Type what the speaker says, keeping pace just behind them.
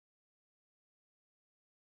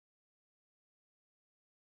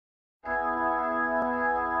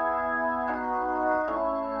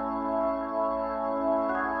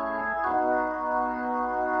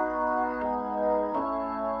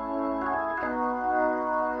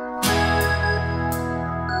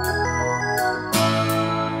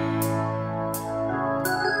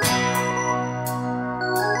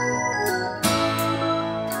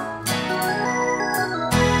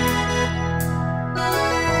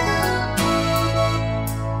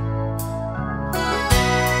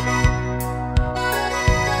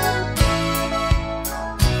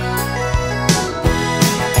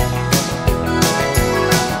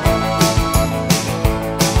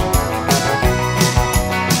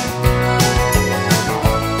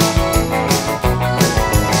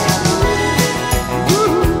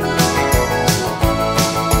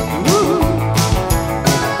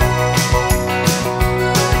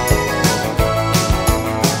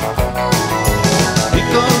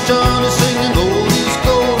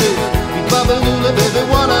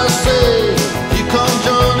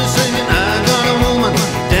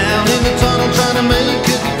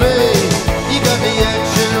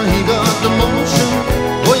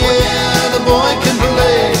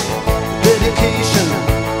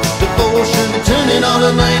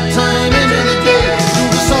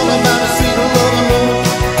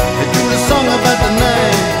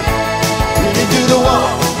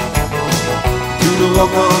the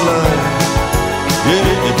walk of life.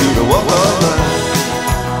 Yeah, you do the walk of life.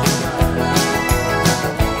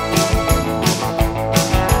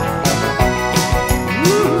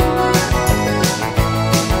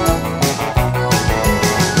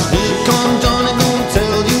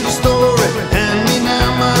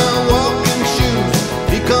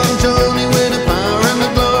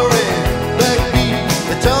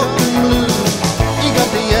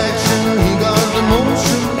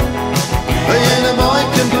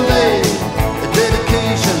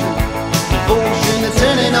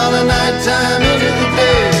 Time into the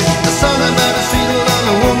day, a song about a sweet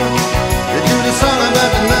little woman. They do the song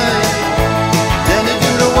about the night, then they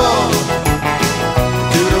do the walk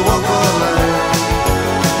of life.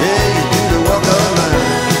 Yeah, you do the walk of life.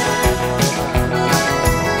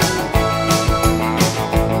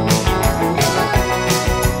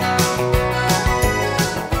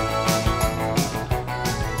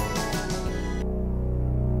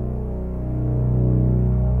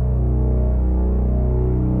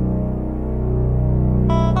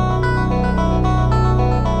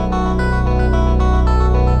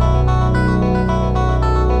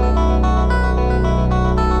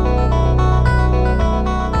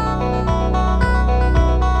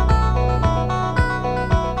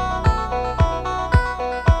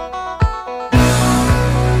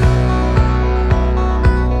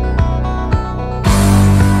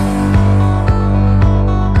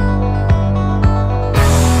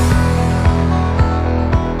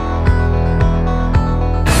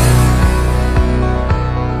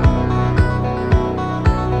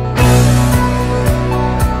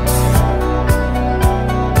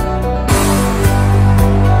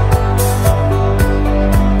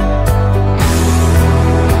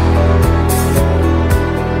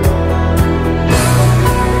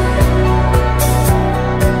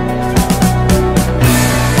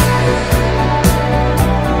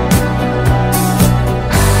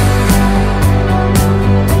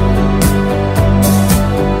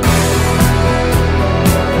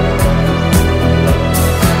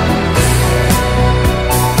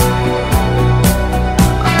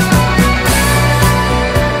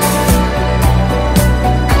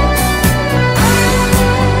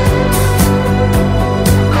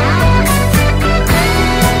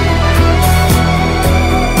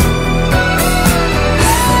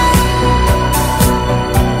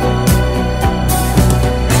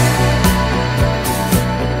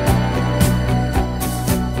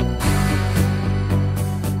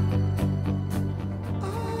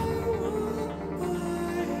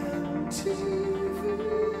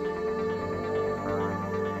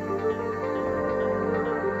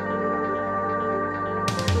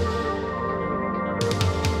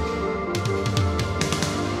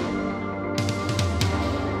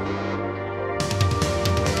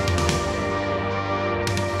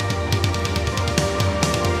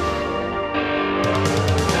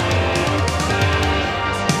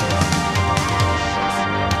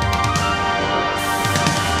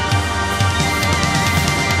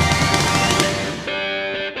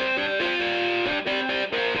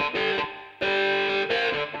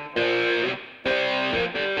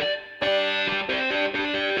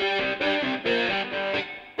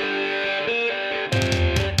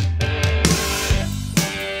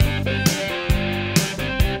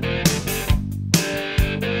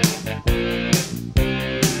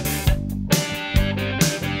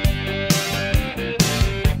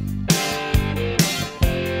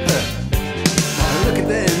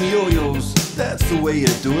 Way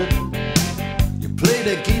you do it. You play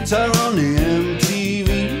the guitar on the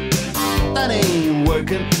MTV. That ain't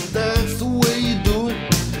working, that's the way you do it.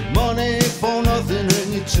 Money for nothing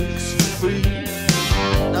and your chicks for free.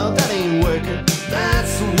 Now that ain't working,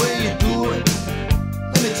 that's the way you do it.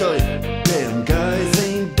 Let me tell you, damn guys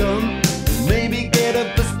ain't dumb. Maybe get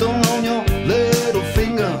a blister on your little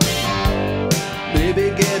finger.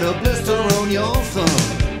 Maybe get a blister on your thumb.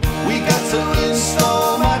 We got to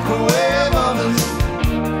install microwave ovens,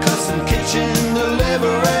 custom kitchen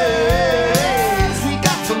deliveries. We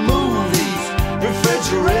got to move these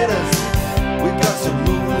refrigerators. We got to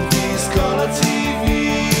move these color TVs.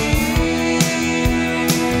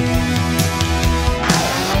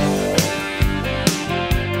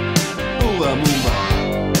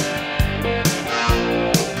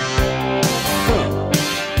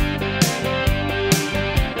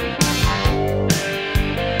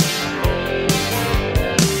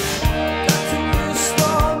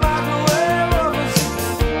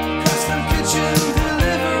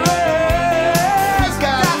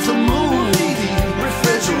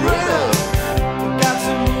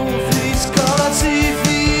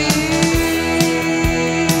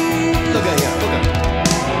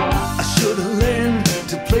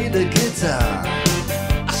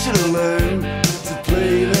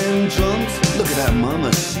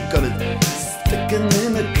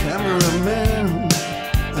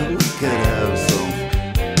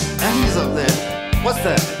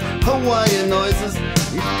 that Hawaiian noises.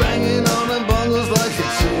 He's banging on the bongos like a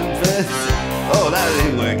chimpanzee. Oh, that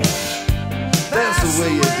ain't working. That's the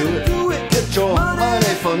way you do it. Get your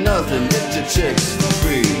money for nothing, get your chicks for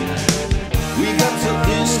free. We got to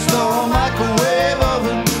install a microwave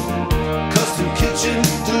oven, custom kitchen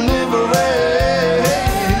deliveries.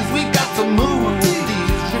 We got to move these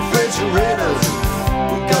refrigerators.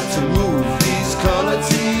 We got to move these color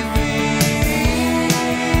TVs.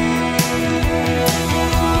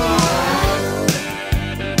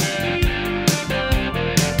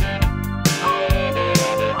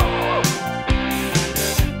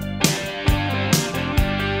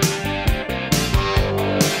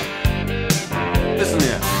 Listen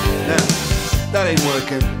here, now, that ain't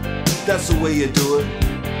working. That's the way you do it.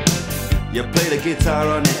 You play the guitar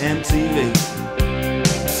on the MTB.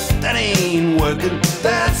 That ain't working.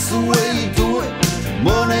 That's the way you do it.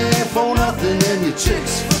 Money for nothing.